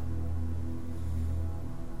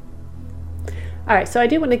 All right, so I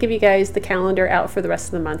do want to give you guys the calendar out for the rest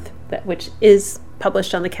of the month, which is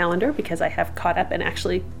published on the calendar because I have caught up and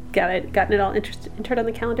actually gotten it all entered on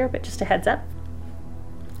the calendar, but just a heads up.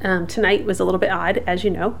 Tonight was a little bit odd, as you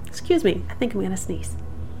know. Excuse me, I think I'm going to sneeze.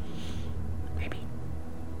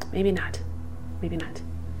 Maybe not.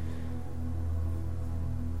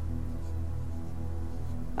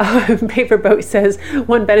 Paper Boat says,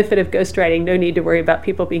 one benefit of ghostwriting, no need to worry about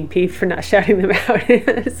people being peeved for not shouting them out.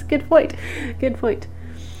 That's a good point. Good point.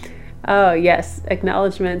 Oh, yes.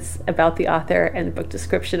 Acknowledgements about the author and the book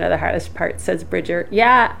description are the hardest part, says Bridger.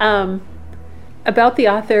 Yeah. About the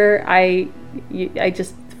author, I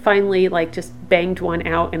just finally just banged one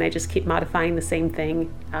out, and I just keep modifying the same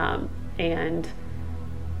thing. And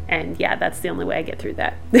yeah, that's the only way I get through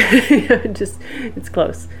that. It's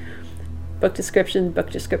close. Book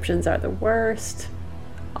descriptions are the worst.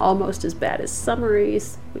 Almost as bad as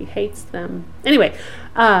summaries. We hates them. Anyway,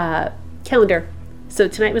 calendar. So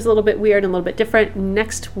tonight was a little bit weird and a little bit different.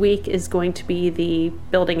 Next week is going to be the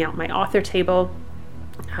building out my author table.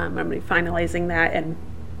 I'm going to be finalizing that and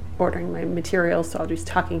ordering my materials, so I'll be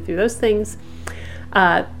talking through those things.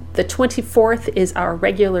 The 24th is our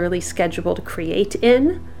regularly scheduled create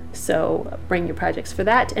in, so bring your projects for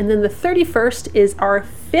that. And then the 31st is our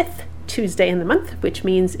 5th Tuesday in the month, which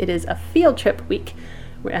means it is a field trip week.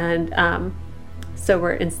 And so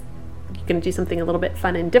we're going to do something a little bit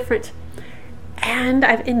fun and different. And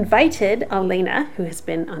I've invited Elena, who has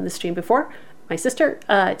been on the stream before, my sister,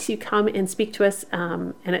 to come and speak to us.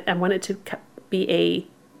 And I want it to be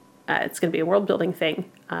it's going to be a world building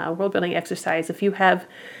thing, world building exercise. If you have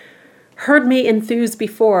heard me enthuse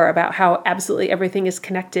before about how absolutely everything is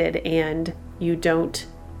connected, and you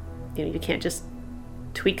can't just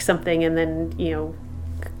tweak something and then,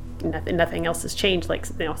 nothing else has changed.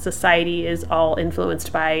 Society is all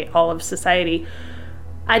influenced by all of society.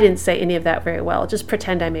 I didn't say any of that very well. Just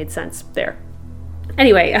pretend I made sense there.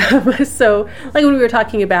 Anyway, so when we were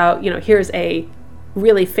talking about, here's a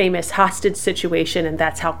really famous hostage situation, and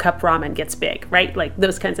that's how cup ramen gets big, right? Like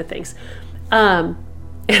those kinds of things. And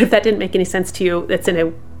if that didn't make any sense to you, that's in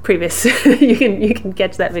a previous, you can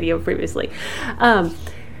catch that video previously.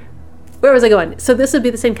 Where was I going? So this would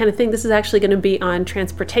be the same kind of thing. This is actually going to be on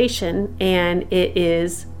transportation, and it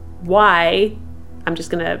is why, I'm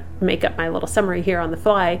just going to make up my little summary here on the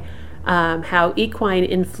fly, how equine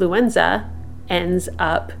influenza ends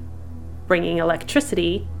up bringing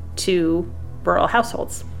electricity to rural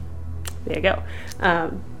households. There you go.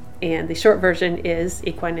 And the short version is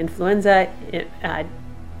equine influenza. It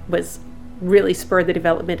was really spurred the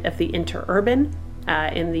development of the interurban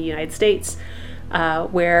in the United States,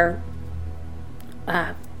 where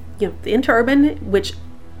the interurban, which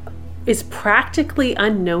is practically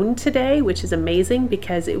unknown today, which is amazing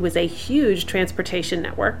because it was a huge transportation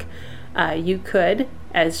network. You could,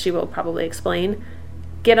 as she will probably explain,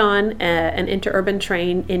 get on an interurban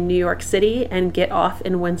train in New York City and get off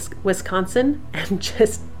in Wisconsin and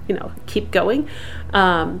just, keep going.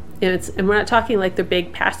 And we're not talking like the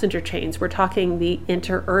big passenger trains. We're talking the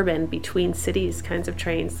interurban between cities kinds of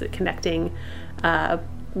trains that connecting, the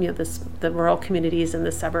rural communities and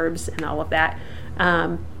the suburbs and all of that.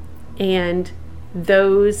 And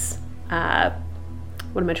those,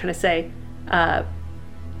 what am I trying to say?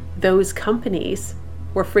 Those companies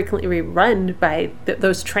were frequently run by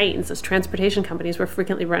those trains. Those transportation companies were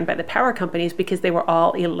frequently run by the power companies because they were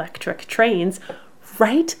all electric trains,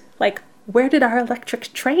 right? Like, where did our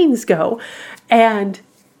electric trains go? And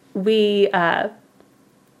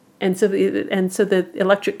so the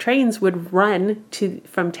electric trains would run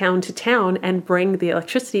from town to town and bring the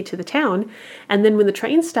electricity to the town. And then when the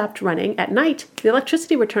train stopped running at night, the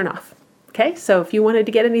electricity would turn off. Okay, so if you wanted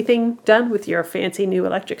to get anything done with your fancy new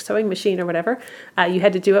electric sewing machine or whatever, you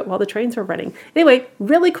had to do it while the trains were running. Anyway,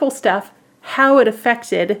 really cool stuff. How it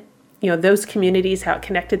affected, those communities, how it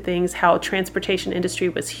connected things, how transportation industry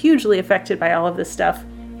was hugely affected by all of this stuff,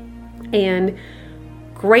 and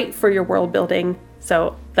great for your world building.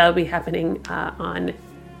 So that'll be happening on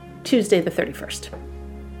Tuesday the 31st.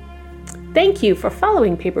 Thank you for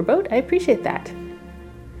following Paper Boat. I appreciate that.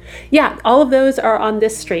 Yeah, all of those are on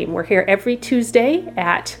this stream. We're here every Tuesday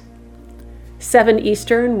at 7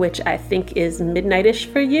 Eastern, which I think is midnight-ish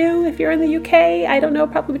for you if you're in the UK. I don't know,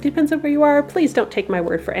 probably depends on where you are. Please don't take my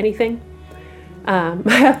word for anything.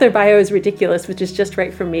 My author bio is ridiculous, which is just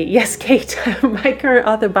right for me. Yes, Kate, my current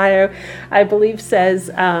author bio, I believe, says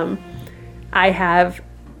I have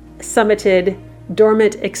summited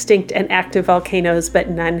dormant, extinct, and active volcanoes, but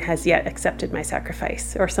none has yet accepted my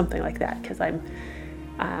sacrifice, or something like that, because I'm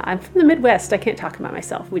from the Midwest. I can't talk about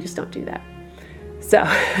myself. We just don't do that. But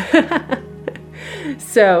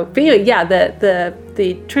anyway, yeah,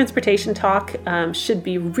 the transportation talk should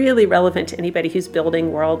be really relevant to anybody who's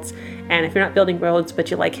building worlds. And if you're not building worlds,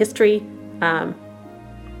 but you like history, come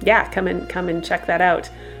and check that out.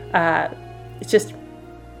 It's just,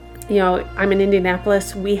 I'm in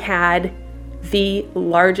Indianapolis. We had the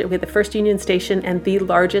first Union Station and the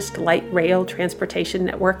largest light rail transportation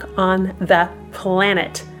network on the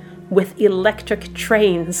planet. with electric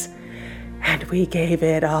trains. And we gave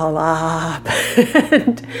it all up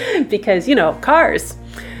because, cars.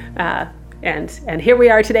 And here we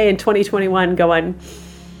are today in 2021 going,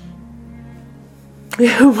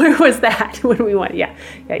 where was that when we went? Yeah.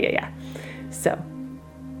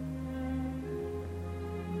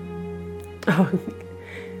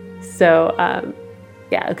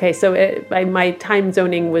 Okay. So my time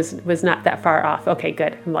zoning was not that far off. Okay,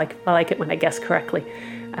 good. I like it when I guess correctly.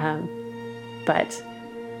 But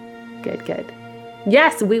good.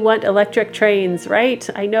 Yes, we want electric trains, right?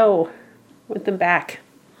 I know. Want them back.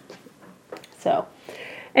 So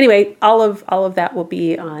anyway, all of that will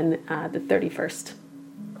be on the 31st.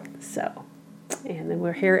 So, and then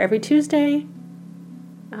we're here every Tuesday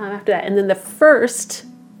after that. And then the first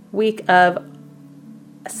week of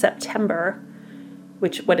September,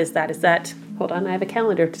 what is that? Hold on, I have a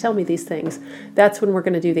calendar to tell me these things. That's when we're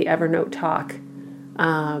going to do the Evernote talk.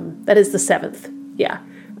 That is the 7th. Yeah.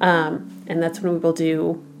 And that's when we will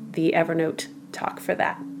do the Evernote talk for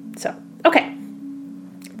that. So, okay.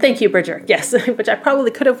 Thank you, Bridger. Yes, which I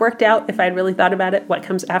probably could have worked out if I'd really thought about it. What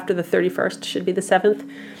comes after the 31st should be the 7th.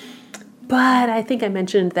 But I think I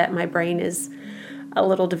mentioned that my brain is a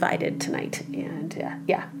little divided tonight. And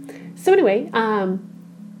yeah. So anyway,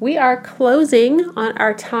 we are closing on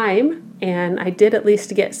our time. And I did at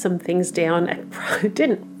least get some things down. I probably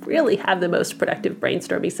didn't really have the most productive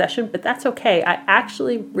brainstorming session, but that's okay. I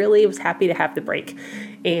actually really was happy to have the break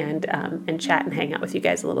and chat and hang out with you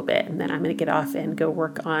guys a little bit. And then I'm going to get off and go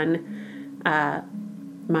work on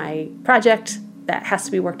my project that has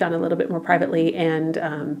to be worked on a little bit more privately and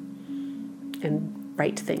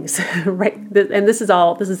write things. Right. And this is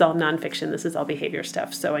all nonfiction. This is all behavior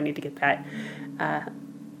stuff. So I need to get that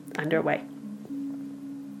underway.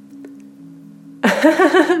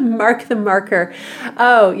 Mark the marker.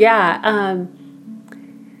 Oh, yeah. I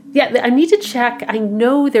need to check. I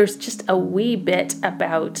know there's just a wee bit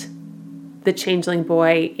about the changeling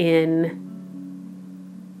boy in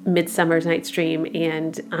Midsummer's Night's Dream.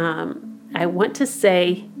 And I want to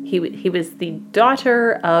say he was the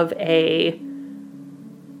daughter of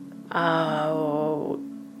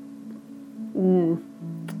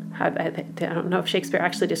I don't know if Shakespeare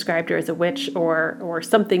actually described her as a witch or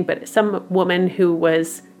something, but some woman who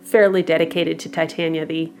was fairly dedicated to Titania,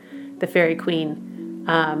 the fairy queen.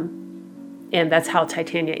 And that's how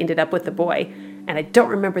Titania ended up with the boy. And I don't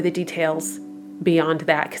remember the details beyond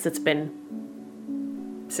that because it's been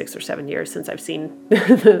 6 or 7 years since I've seen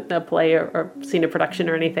the play or seen a production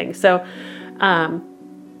or anything. So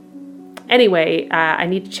anyway, I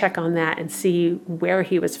need to check on that and see where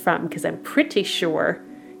he was from because I'm pretty sure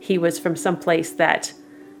he was from some place that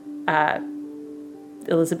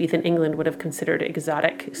Elizabethan England would have considered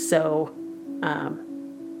exotic. So,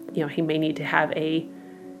 he may need to have a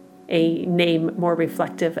name more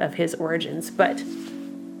reflective of his origins. But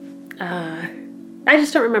I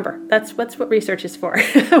just don't remember. That's what research is for.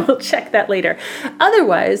 We'll check that later.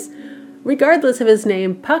 Otherwise, regardless of his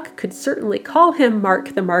name, Puck could certainly call him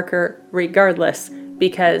Mark the Marker regardless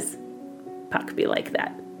because Puck be like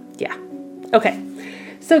that. Yeah. Okay.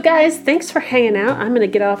 So guys, thanks for hanging out. I'm going to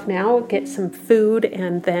get off now, get some food,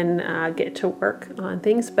 and then get to work on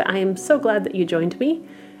things. But I am so glad that you joined me.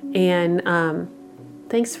 And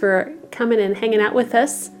thanks for coming and hanging out with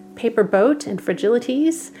us, Paper Boat and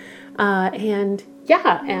Fragilities. I'll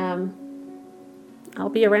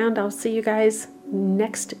be around. I'll see you guys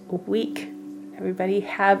next week. Everybody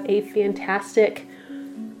have a fantastic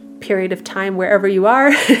period of time wherever you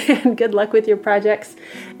are. And good luck with your projects.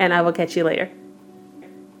 And I will catch you later.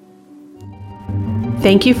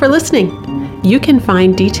 Thank you for listening. You can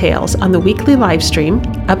find details on the weekly live stream,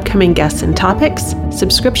 upcoming guests and topics,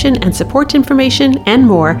 subscription and support information, and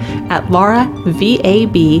more at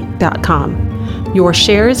lauravab.com. Your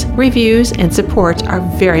shares, reviews, and support are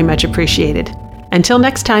very much appreciated. Until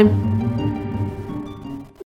next time.